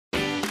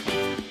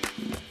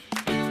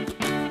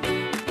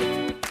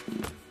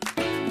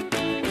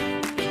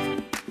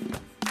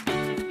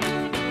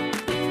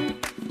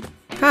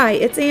Hi,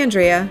 it's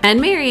Andrea. And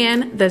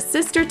Marianne, the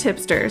Sister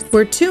Tipsters.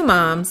 We're two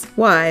moms,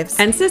 wives,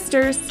 and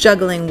sisters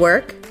juggling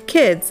work,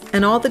 kids,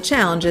 and all the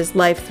challenges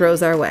life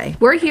throws our way.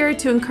 We're here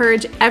to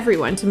encourage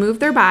everyone to move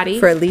their body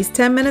for at least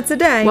 10 minutes a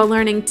day while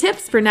learning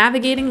tips for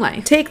navigating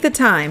life. Take the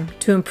time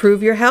to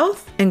improve your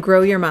health and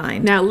grow your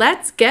mind. Now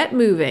let's get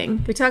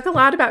moving. We talk a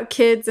lot about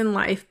kids and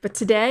life, but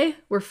today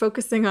we're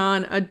focusing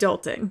on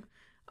adulting,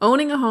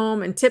 owning a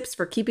home, and tips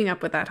for keeping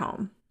up with that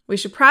home. We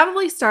should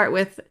probably start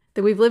with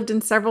that we've lived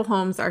in several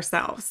homes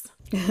ourselves.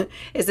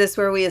 Is this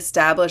where we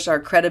establish our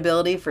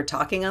credibility for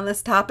talking on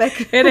this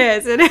topic? It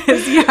is,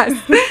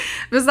 yes.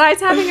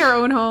 Besides having our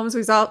own homes,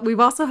 we've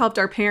also helped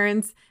our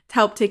parents to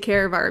help take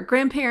care of our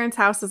grandparents'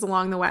 houses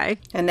along the way.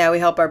 And now we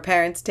help our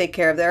parents take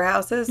care of their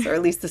houses, or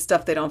at least the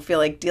stuff they don't feel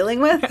like dealing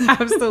with.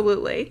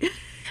 Absolutely.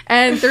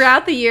 And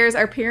throughout the years,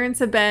 our parents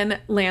have been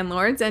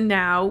landlords, and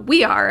now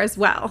we are as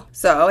well.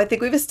 So I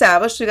think we've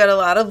established we got a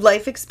lot of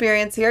life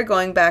experience here,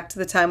 going back to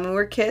the time when we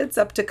were kids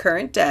up to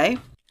current day.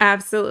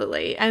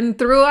 Absolutely. And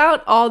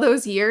throughout all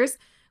those years,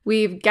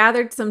 we've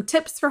gathered some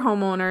tips for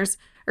homeowners,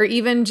 or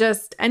even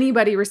just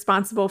anybody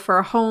responsible for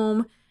a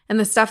home, and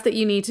the stuff that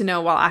you need to know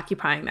while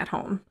occupying that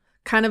home.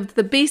 Kind of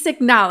the basic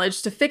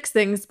knowledge to fix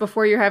things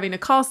before you're having to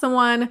call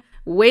someone,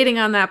 waiting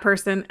on that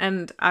person,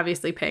 and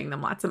obviously paying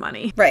them lots of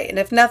money. Right. And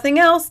if nothing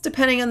else,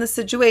 depending on the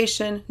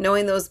situation,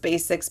 knowing those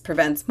basics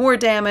prevents more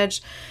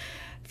damage.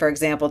 For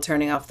example,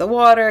 turning off the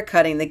water,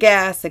 cutting the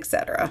gas,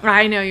 etc.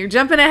 I know you're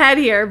jumping ahead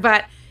here,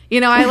 but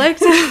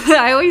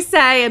I always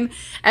say,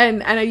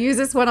 and I use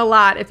this one a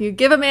lot, if you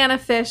give a man a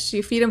fish,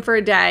 you feed him for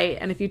a day.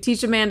 And if you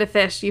teach a man to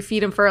fish, you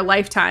feed him for a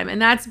lifetime.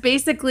 And that's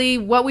basically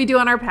what we do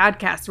on our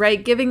podcast,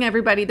 right? Giving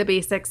everybody the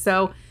basics.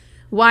 So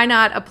why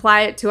not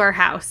apply it to our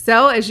house?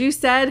 So as you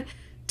said,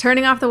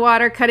 turning off the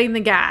water, cutting the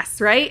gas,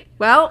 right?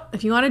 Well,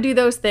 if you want to do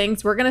those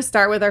things, we're going to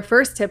start with our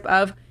first tip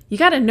of you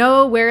got to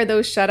know where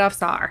those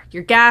shutoffs are.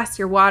 Your gas,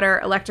 your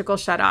water, electrical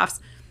shutoffs.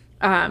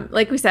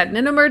 Like we said, in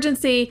an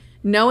emergency,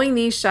 knowing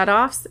these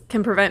shutoffs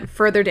can prevent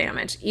further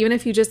damage. Even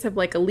if you just have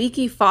like a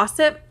leaky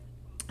faucet,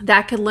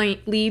 that could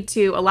lead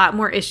to a lot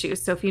more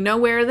issues. So if you know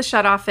where the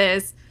shutoff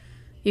is,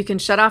 you can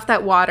shut off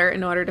that water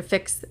in order to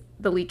fix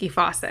the leaky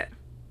faucet.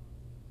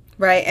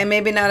 Right, and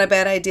maybe not a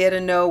bad idea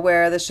to know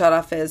where the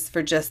shutoff is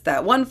for just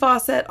that one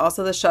faucet.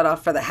 Also the shutoff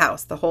for the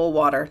house, the whole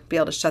water. Be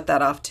able to shut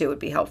that off too would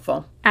be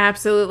helpful.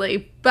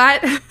 Absolutely.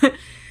 But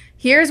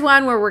here's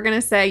one where we're going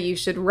to say you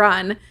should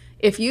run.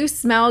 If you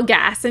smell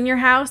gas in your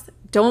house,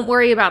 don't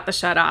worry about the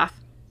shutoff.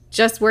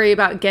 Just worry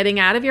about getting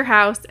out of your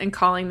house and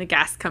calling the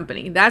gas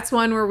company. That's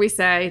one where we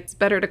say it's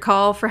better to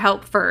call for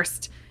help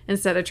first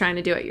instead of trying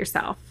to do it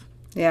yourself.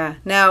 Yeah.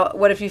 Now,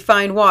 what if you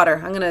find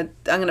water? I'm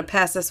gonna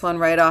pass this one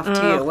right off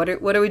to you.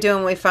 What are we doing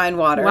when we find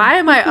water? Why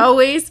am I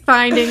always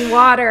finding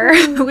water?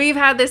 We've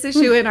had this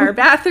issue in our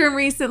bathroom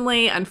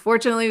recently.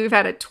 Unfortunately, we've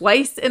had it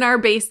twice in our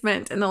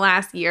basement in the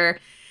last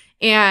year.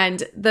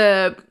 And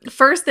the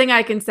first thing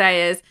I can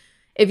say is,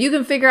 if you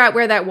can figure out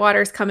where that water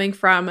is coming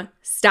from,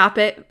 stop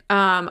it.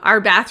 Our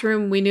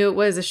bathroom, we knew it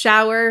was a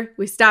shower.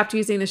 We stopped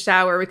using the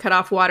shower. We cut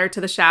off water to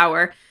the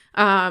shower.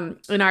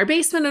 In our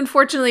basement,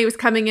 unfortunately, it was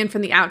coming in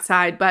from the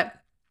outside. But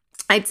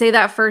I'd say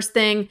that first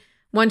thing,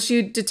 once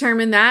you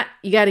determine that,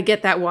 you got to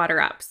get that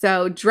water up.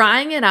 So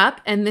drying it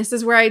up, and this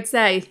is where I'd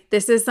say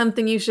this is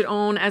something you should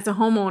own as a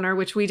homeowner,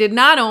 which we did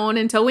not own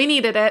until we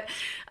needed it,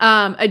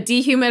 a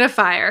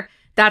dehumidifier.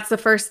 That's the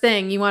first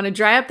thing. You want to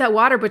dry up that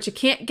water, but you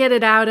can't get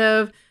it out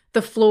of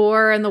the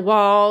floor and the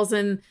walls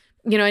and,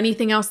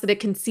 anything else that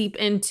it can seep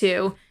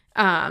into.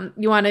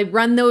 You want to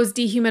run those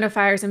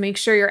dehumidifiers and make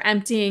sure you're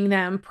emptying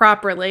them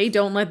properly.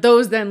 Don't let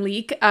those then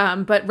leak,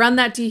 but run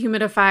that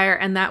dehumidifier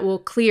and that will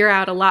clear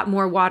out a lot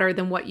more water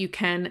than what you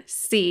can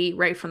see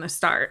right from the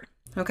start.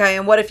 Okay,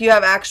 and what if you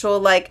have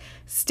actual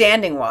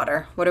standing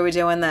water? What are we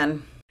doing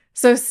then?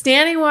 So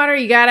standing water,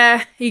 you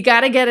gotta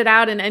get it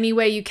out in any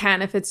way you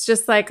can. If it's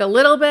just like a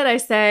little bit, I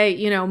say,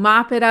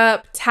 mop it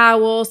up,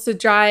 towels to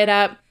dry it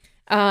up.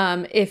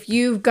 If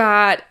you've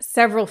got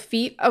several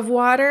feet of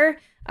water,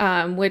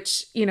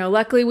 which,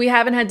 luckily we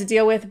haven't had to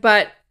deal with,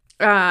 but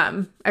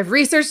I've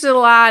researched it a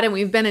lot and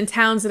we've been in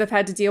towns that have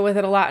had to deal with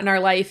it a lot in our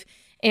life.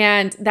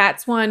 And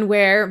that's one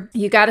where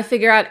you got to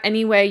figure out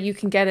any way you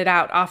can get it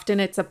out.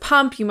 Often it's a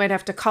pump. You might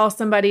have to call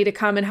somebody to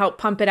come and help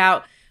pump it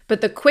out.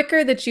 But the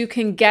quicker that you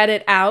can get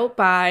it out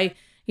by,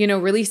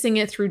 releasing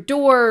it through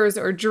doors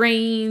or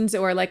drains,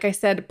 or like I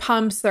said,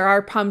 pumps, there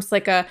are pumps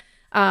like a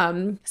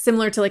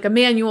similar to like a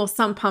manual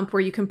sump pump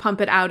where you can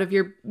pump it out of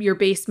your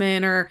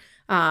basement or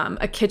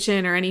a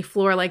kitchen or any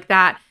floor like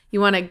that. You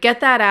want to get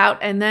that out.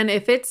 And then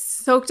if it's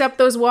soaked up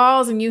those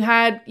walls and you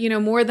had,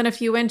 more than a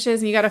few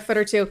inches and you got a foot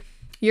or two,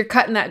 you're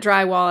cutting that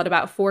drywall at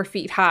about 4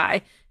 feet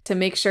high to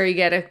make sure you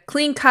get a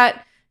clean cut,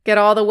 get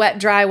all the wet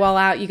drywall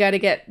out. You got to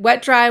get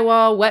wet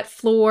drywall, wet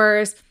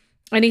floors,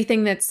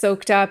 anything that's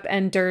soaked up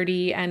and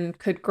dirty and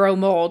could grow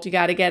mold. You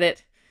got to get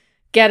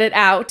it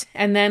out.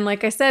 And then,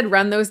 like I said,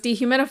 run those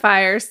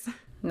dehumidifiers.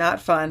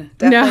 Not fun.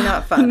 Definitely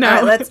not fun. No.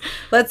 All right,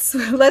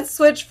 let's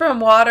switch from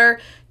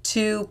water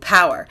to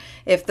power.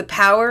 If the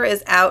power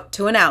is out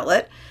to an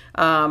outlet,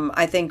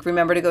 I think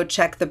remember to go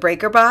check the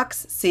breaker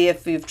box, see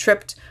if you've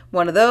tripped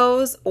one of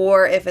those,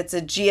 or if it's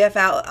a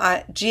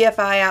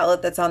GFI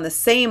outlet that's on the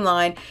same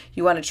line,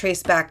 you want to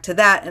trace back to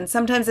that. And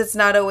sometimes it's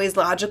not always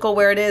logical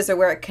where it is or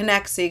where it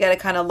connects, so you got to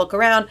kind of look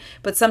around,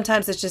 but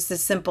sometimes it's just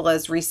as simple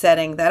as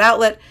resetting that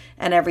outlet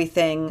and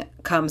everything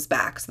comes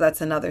back. So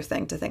that's another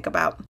thing to think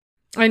about.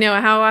 I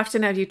know. How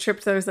often have you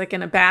tripped those, like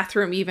in a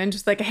bathroom, even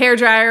just like a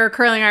hairdryer or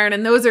curling iron?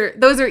 And those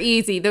are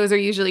easy. Those are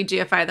usually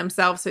GFI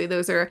themselves. So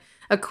those are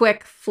a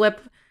quick flip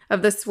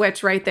of the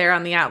switch right there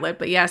on the outlet.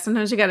 But yeah,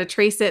 sometimes you got to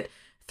trace it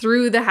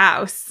through the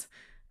house.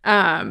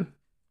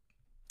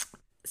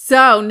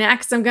 So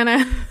next I'm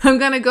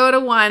gonna go to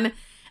one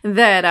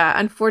that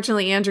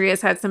unfortunately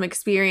Andrea's had some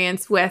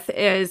experience with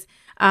is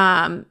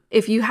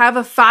if you have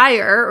a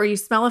fire or you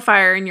smell a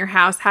fire in your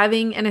house,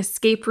 having an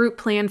escape route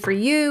plan for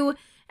you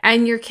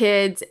and your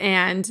kids,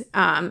 and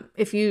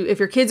if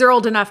your kids are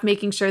old enough,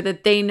 making sure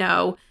that they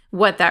know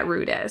what that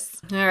route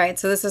is. All right,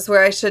 so this is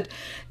where I should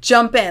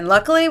jump in.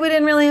 Luckily, we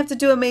didn't really have to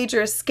do a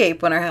major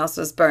escape when our house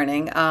was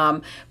burning,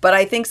 but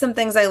I think some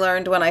things I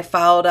learned when I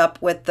followed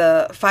up with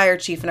the fire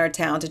chief in our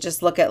town to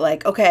just look at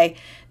like, okay,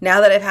 now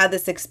that I've had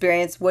this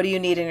experience, what do you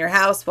need in your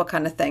house? What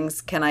kind of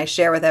things can I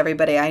share with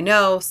everybody I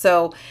know?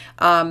 So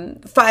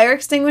fire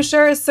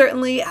extinguisher is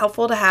certainly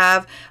helpful to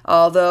have,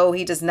 although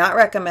he does not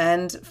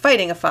recommend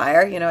fighting a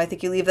fire. You know, I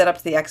think you leave that up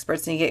to the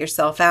experts and you get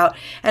yourself out.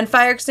 And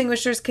fire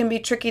extinguishers can be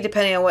tricky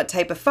depending on what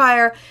type of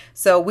fire.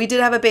 So we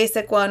did have a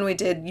basic one. We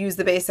did use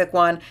the basic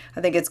one.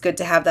 I think it's good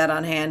to have that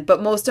on hand.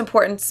 But most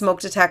important,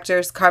 smoke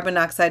detectors, carbon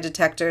monoxide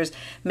detectors,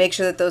 make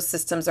sure that those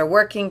systems are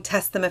working,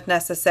 test them if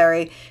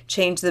necessary,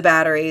 change the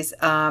batteries.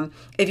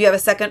 If you have a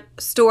second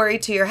story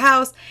to your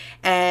house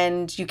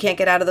and you can't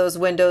get out of those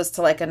windows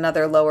to like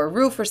another lower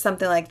roof or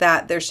something like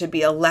that, there should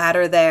be a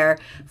ladder there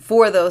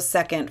for those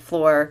second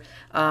floor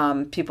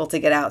people to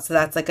get out. So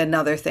that's like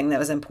another thing that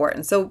was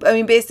important. So, I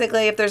mean,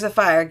 basically, if there's a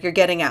fire, you're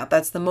getting out.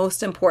 That's the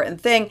most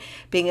important thing,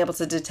 being able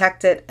to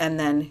detect it and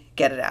then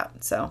get it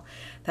out. So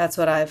that's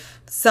what I've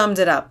summed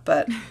it up.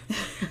 But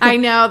I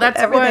know that's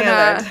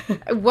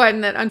one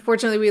that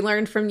unfortunately we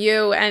learned from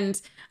you.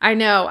 And I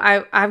know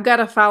I've got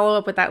to follow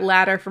up with that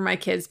ladder for my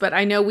kids, but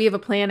I know we have a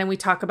plan and we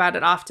talk about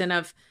it often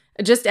of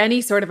just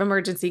any sort of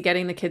emergency,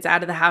 getting the kids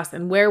out of the house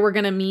and where we're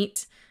going to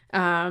meet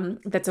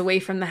that's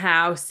away from the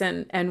house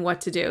and what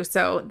to do.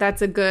 So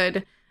that's a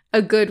good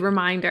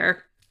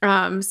reminder.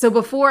 So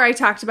before I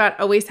talked about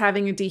always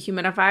having a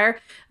dehumidifier,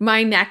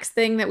 my next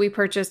thing that we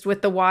purchased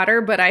with the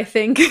water, but I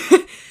think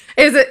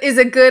is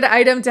a good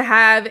item to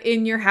have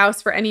in your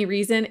house for any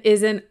reason,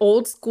 is an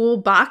old school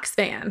box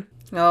fan.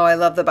 Oh, I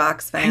love the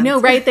box fans. I know,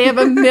 right? They have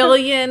a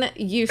million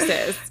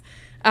uses.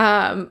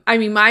 I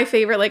mean, my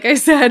favorite, like I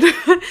said,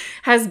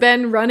 has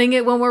been running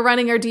it when we're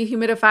running our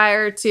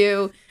dehumidifier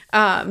to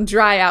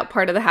dry out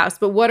part of the house.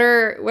 But what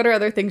are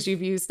other things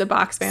you've used the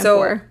box fan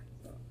for?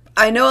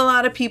 I know a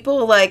lot of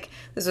people, like,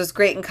 this was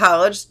great in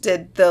college,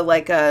 did the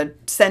like a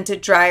scented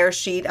dryer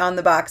sheet on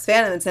the box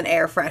fan, and it's an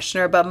air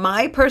freshener. But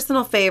my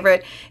personal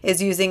favorite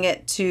is using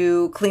it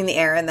to clean the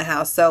air in the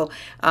house. So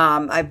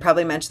I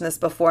probably mentioned this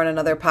before in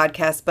another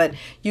podcast, but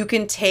you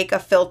can take a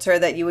filter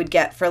that you would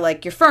get for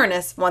like your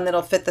furnace, one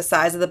that'll fit the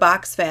size of the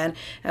box fan,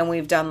 and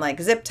we've done like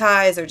zip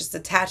ties or just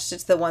attached it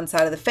to the one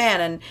side of the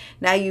fan, and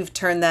now you've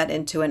turned that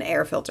into an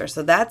air filter.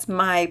 So that's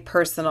my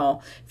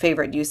personal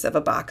favorite use of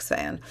a box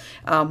fan.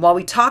 While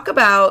we talk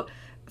about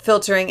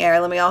filtering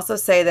air, let me also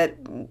say that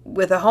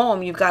with a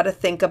home, you've got to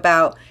think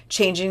about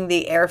changing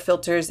the air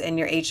filters in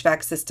your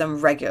HVAC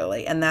system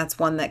regularly. And that's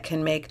one that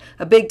can make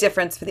a big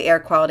difference for the air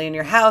quality in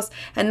your house.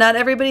 And not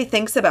everybody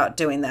thinks about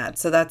doing that.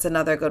 So that's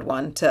another good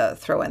one to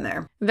throw in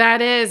there.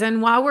 That is.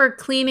 And while we're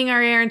cleaning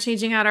our air and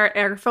changing out our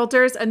air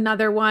filters,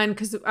 another one,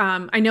 because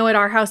I know at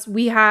our house,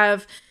 we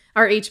have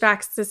our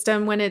HVAC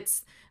system when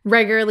it's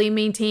regularly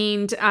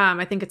maintained.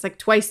 I think it's like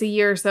twice a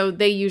year. So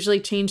they usually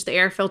change the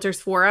air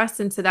filters for us.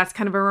 And so that's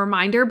kind of a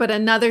reminder. But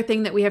another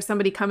thing that we have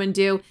somebody come and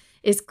do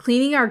is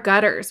cleaning our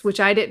gutters, which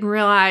I didn't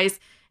realize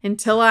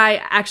until I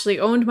actually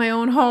owned my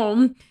own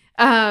home,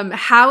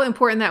 how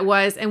important that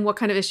was and what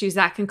kind of issues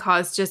that can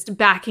cause, just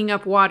backing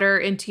up water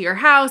into your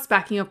house,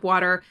 backing up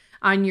water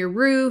on your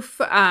roof,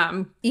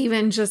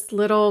 even just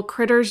little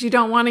critters you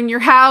don't want in your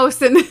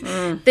house and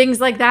things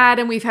like that.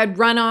 And we've had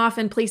runoff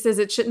in places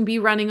it shouldn't be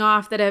running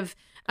off that have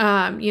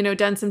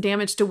done some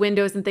damage to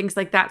windows and things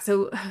like that.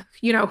 So,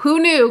 who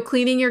knew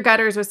cleaning your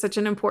gutters was such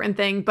an important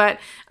thing, but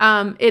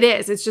it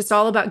is. It's just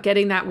all about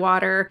getting that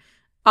water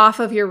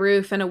off of your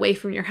roof and away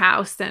from your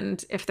house.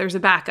 And if there's a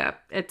backup,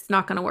 it's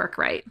not going to work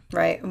right.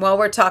 Right. Well,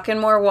 we're talking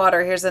more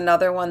water. Here's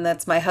another one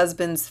that's my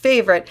husband's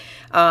favorite,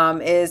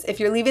 is if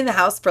you're leaving the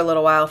house for a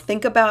little while,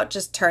 think about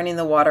just turning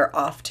the water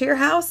off to your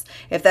house.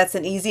 If that's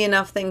an easy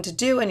enough thing to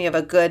do and you have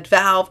a good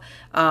valve,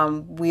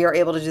 we are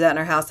able to do that in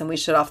our house, and we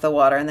shut off the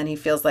water. And then he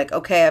feels like,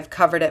 okay, I've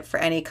covered it for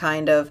any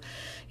kind of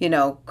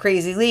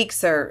crazy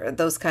leaks or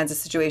those kinds of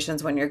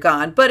situations when you're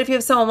gone. But if you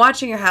have someone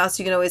watching your house,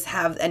 you can always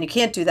have, and you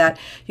can't do that,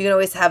 you can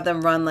always have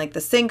them run like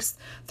the sinks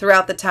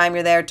throughout the time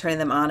you're there, turning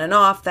them on and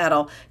off.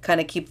 That'll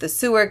kind of keep the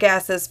sewer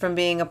gases from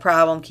being a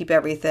problem, keep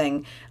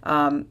everything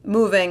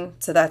moving.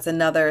 So that's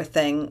another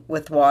thing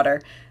with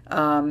water.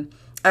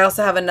 I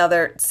also have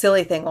another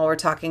silly thing while we're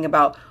talking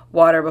about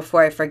water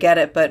before I forget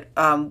it, but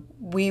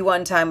we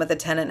one time with a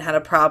tenant had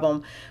a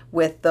problem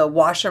with the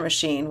washer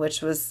machine,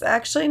 which was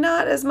actually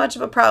not as much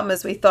of a problem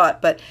as we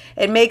thought, but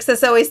it makes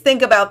us always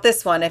think about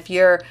this one. If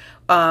your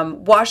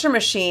washer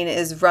machine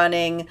is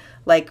running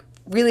like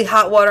really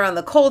hot water on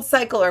the cold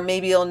cycle, or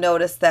maybe you'll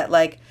notice that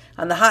like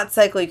on the hot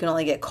cycle you can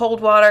only get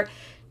cold water,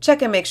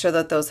 check and make sure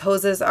that those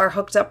hoses are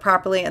hooked up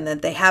properly and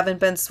that they haven't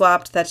been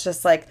swapped. That's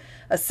just like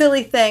a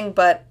silly thing,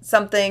 but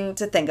something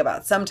to think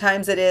about.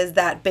 Sometimes it is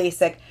that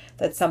basic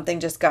that something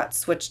just got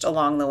switched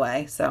along the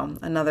way. So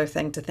another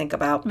thing to think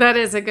about. That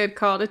is a good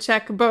call to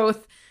check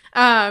both.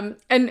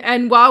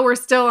 And while we're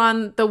still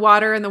on the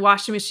water and the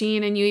washing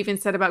machine, and you even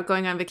said about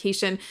going on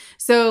vacation,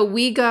 so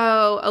we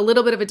go a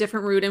little bit of a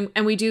different route,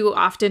 and we do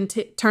often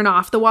turn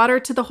off the water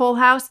to the whole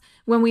house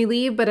when we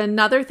leave. But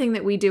another thing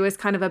that we do as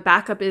kind of a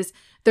backup is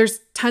there's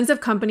tons of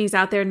companies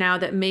out there now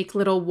that make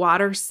little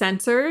water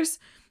sensors.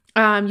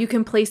 You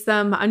can place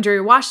them under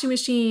your washing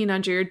machine,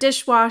 under your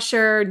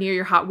dishwasher, near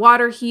your hot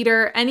water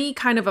heater, any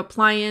kind of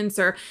appliance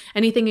or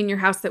anything in your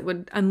house that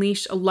would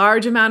unleash a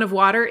large amount of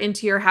water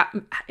into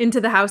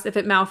into the house if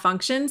it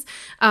malfunctions.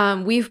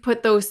 We've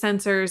put those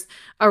sensors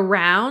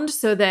around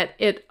so that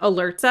it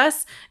alerts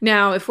us.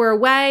 Now, if we're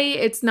away,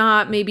 it's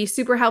not maybe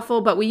super helpful,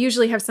 but we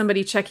usually have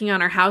somebody checking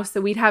on our house,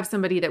 so we'd have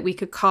somebody that we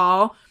could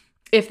call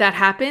if that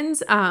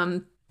happens.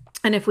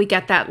 And if we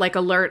get that like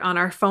alert on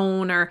our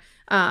phone or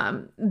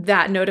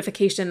that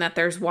notification that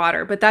there's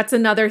water. But that's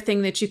another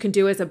thing that you can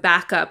do as a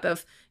backup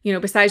of,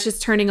 besides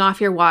just turning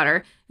off your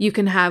water, you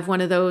can have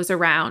one of those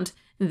around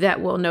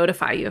that will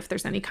notify you if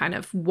there's any kind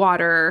of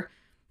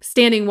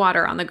standing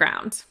water on the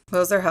ground.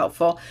 Those are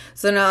helpful.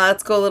 So now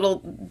let's go a little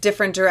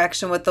different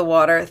direction with the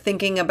water.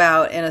 Thinking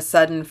about in a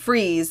sudden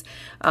freeze,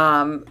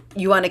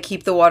 you want to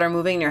keep the water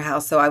moving in your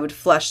house. So I would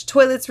flush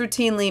toilets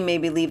routinely,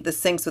 maybe leave the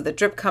sinks with a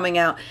drip coming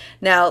out.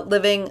 Now,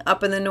 living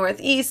up in the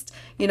Northeast,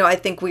 I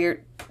think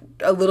we're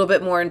a little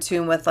bit more in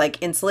tune with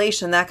like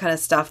insulation, that kind of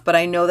stuff. But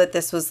I know that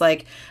this was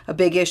like a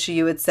big issue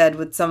you had said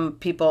with some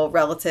people,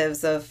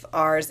 relatives of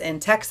ours in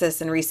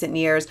Texas in recent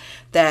years,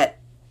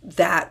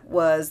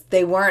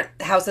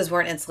 houses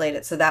weren't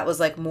insulated. So that was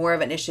like more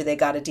of an issue. They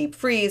got a deep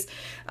freeze.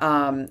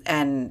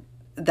 And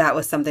that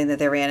was something that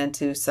they ran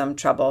into some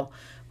trouble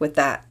with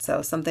that.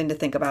 So something to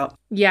think about.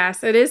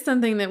 Yes, it is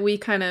something that we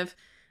kind of,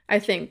 I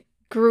think,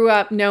 grew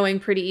up knowing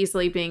pretty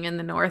easily being in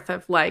the North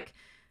of like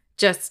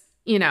just,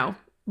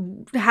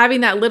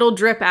 having that little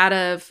drip out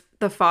of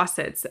the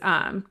faucets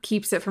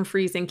keeps it from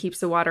freezing, keeps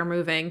the water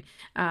moving.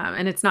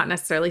 And it's not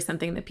necessarily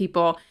something that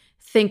people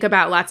think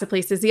about lots of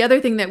places. The other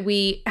thing that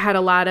we had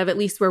a lot of, at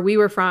least where we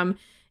were from,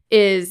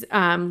 is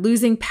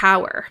losing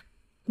power.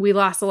 We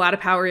lost a lot of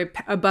power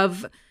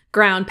above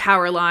ground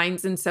power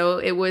lines. And so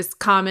it was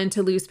common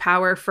to lose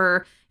power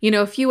for,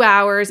 a few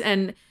hours,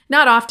 and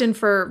not often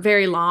for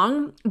very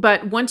long.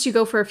 But once you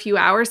go for a few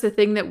hours, the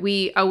thing that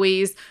we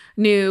always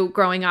knew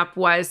growing up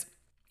was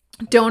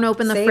don't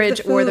open the fridge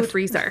or the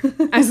freezer.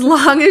 As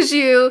long as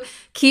you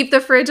keep the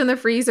fridge and the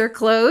freezer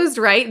closed,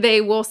 right,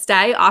 they will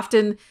stay.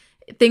 Often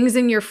things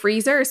in your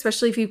freezer,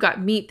 especially if you've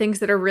got meat, things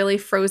that are really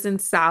frozen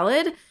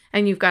solid,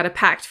 and you've got a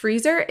packed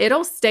freezer,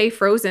 it'll stay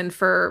frozen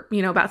for,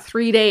 about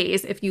 3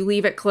 days if you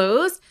leave it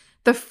closed.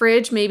 The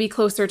fridge may be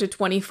closer to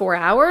 24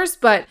 hours,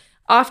 but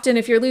often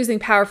if you're losing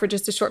power for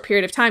just a short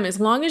period of time, as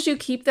long as you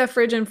keep the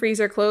fridge and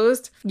freezer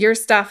closed, your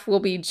stuff will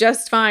be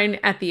just fine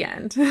at the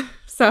end.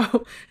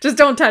 So just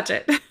don't touch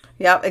it.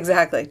 Yep,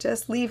 exactly.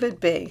 Just leave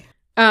it be.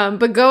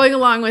 But going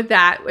along with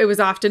that, it was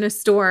often a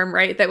storm,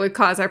 right, that would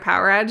cause our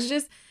power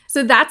outages.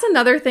 So that's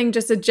another thing,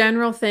 just a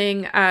general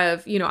thing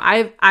of,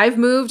 I've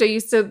moved. I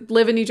used to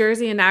live in New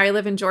Jersey and now I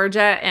live in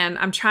Georgia, and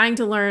I'm trying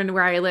to learn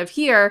where I live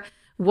here.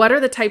 What are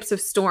the types of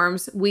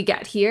storms we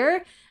get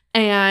here?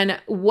 And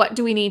what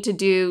do we need to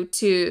do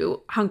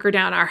to hunker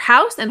down our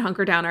house and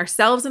hunker down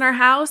ourselves in our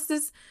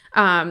houses?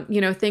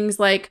 Things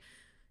like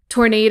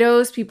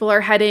tornadoes, people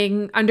are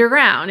heading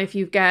underground. If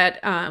you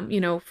get,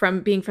 from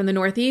being from the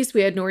Northeast,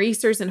 we had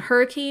nor'easters and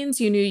hurricanes.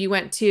 You knew you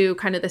went to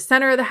kind of the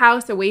center of the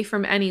house, away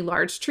from any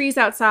large trees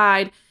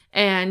outside.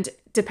 And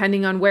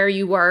depending on where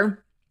you were,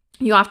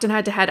 you often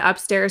had to head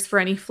upstairs for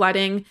any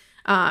flooding.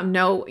 Are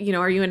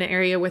you in an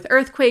area with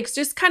earthquakes?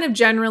 Just kind of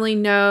generally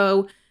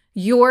know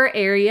your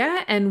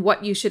area and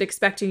what you should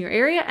expect in your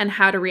area and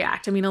how to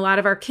react. I mean, a lot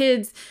of our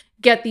kids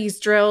get these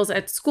drills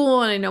at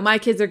school, and I know my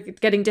kids are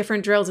getting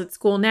different drills at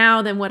school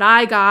now than what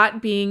I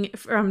got being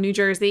from New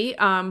Jersey.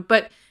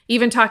 But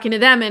even talking to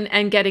them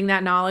and getting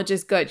that knowledge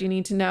is good. You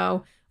need to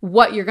know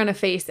what you're going to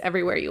face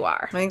everywhere you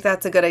are. I think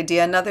that's a good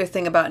idea. Another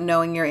thing about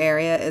knowing your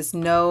area is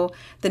know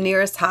the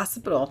nearest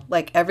hospital,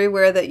 like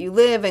everywhere that you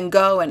live and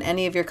go and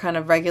any of your kind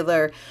of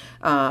regular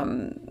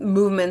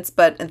movements.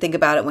 And think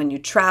about it when you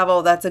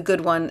travel. That's a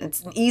good one.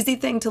 It's an easy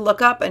thing to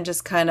look up and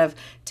just kind of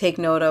take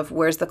note of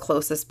where's the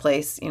closest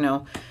place.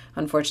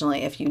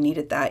 Unfortunately, if you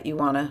needed that, you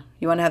want to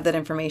have that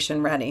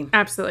information ready.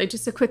 Absolutely.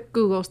 Just a quick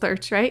Google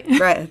search, right?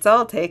 Right. That's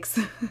all it takes.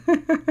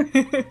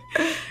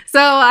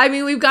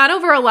 So, we've gone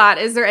over a lot.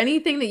 Is there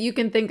anything that you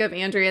can think of,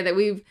 Andrea, that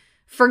we've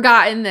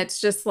forgotten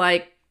that's just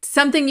like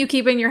something you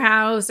keep in your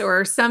house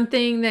or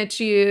something that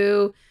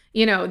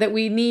that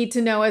we need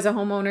to know as a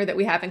homeowner that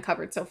we haven't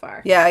covered so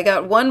far? Yeah, I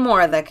got one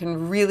more that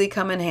can really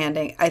come in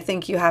handy. I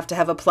think you have to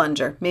have a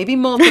plunger, maybe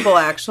multiple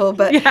actual,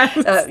 but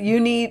yes. You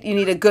need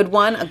a good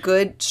one, a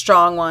good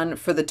strong one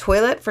for the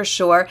toilet for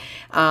sure.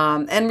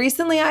 And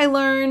recently I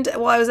learned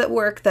while I was at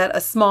work that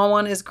a small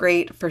one is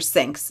great for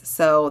sinks.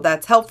 So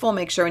that's helpful.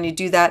 Make sure when you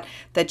do that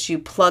you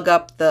plug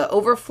up the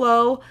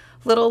overflow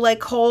little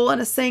hole in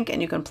a sink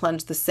and you can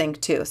plunge the sink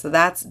too. So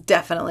that's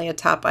definitely a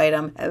top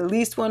item. At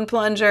least one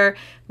plunger.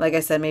 Like I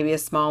said, maybe a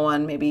small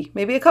one, maybe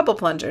a couple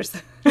plungers.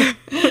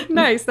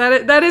 Nice.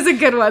 That is a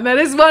good one. That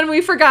is one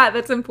we forgot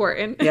that's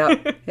important.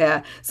 Yep.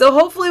 Yeah. So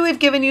hopefully we've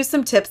given you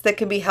some tips that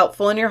can be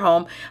helpful in your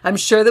home. I'm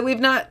sure that we've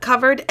not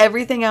covered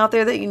everything out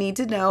there that you need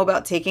to know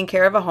about taking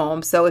care of a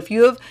home. So if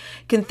you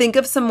can think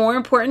of some more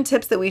important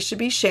tips that we should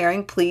be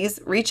sharing, please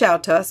reach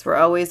out to us. We're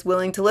always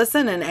willing to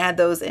listen and add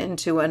those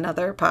into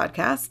another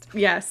podcast.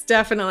 Yes,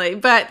 definitely.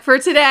 But for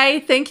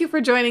today, thank you for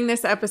joining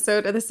this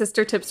episode of the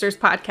Sister Tipsters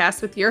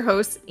podcast with your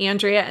hosts,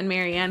 Andrea and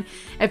Marianne.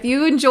 If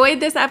you enjoyed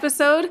this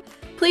episode,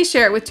 please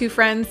share it with 2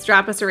 friends,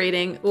 drop us a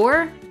rating,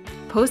 or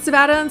post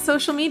about it on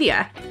social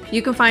media.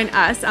 You can find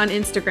us on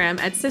Instagram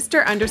at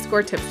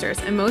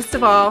sister_tipsters. And most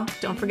of all,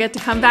 don't forget to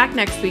come back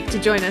next week to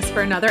join us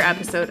for another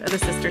episode of the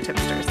Sister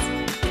Tipsters.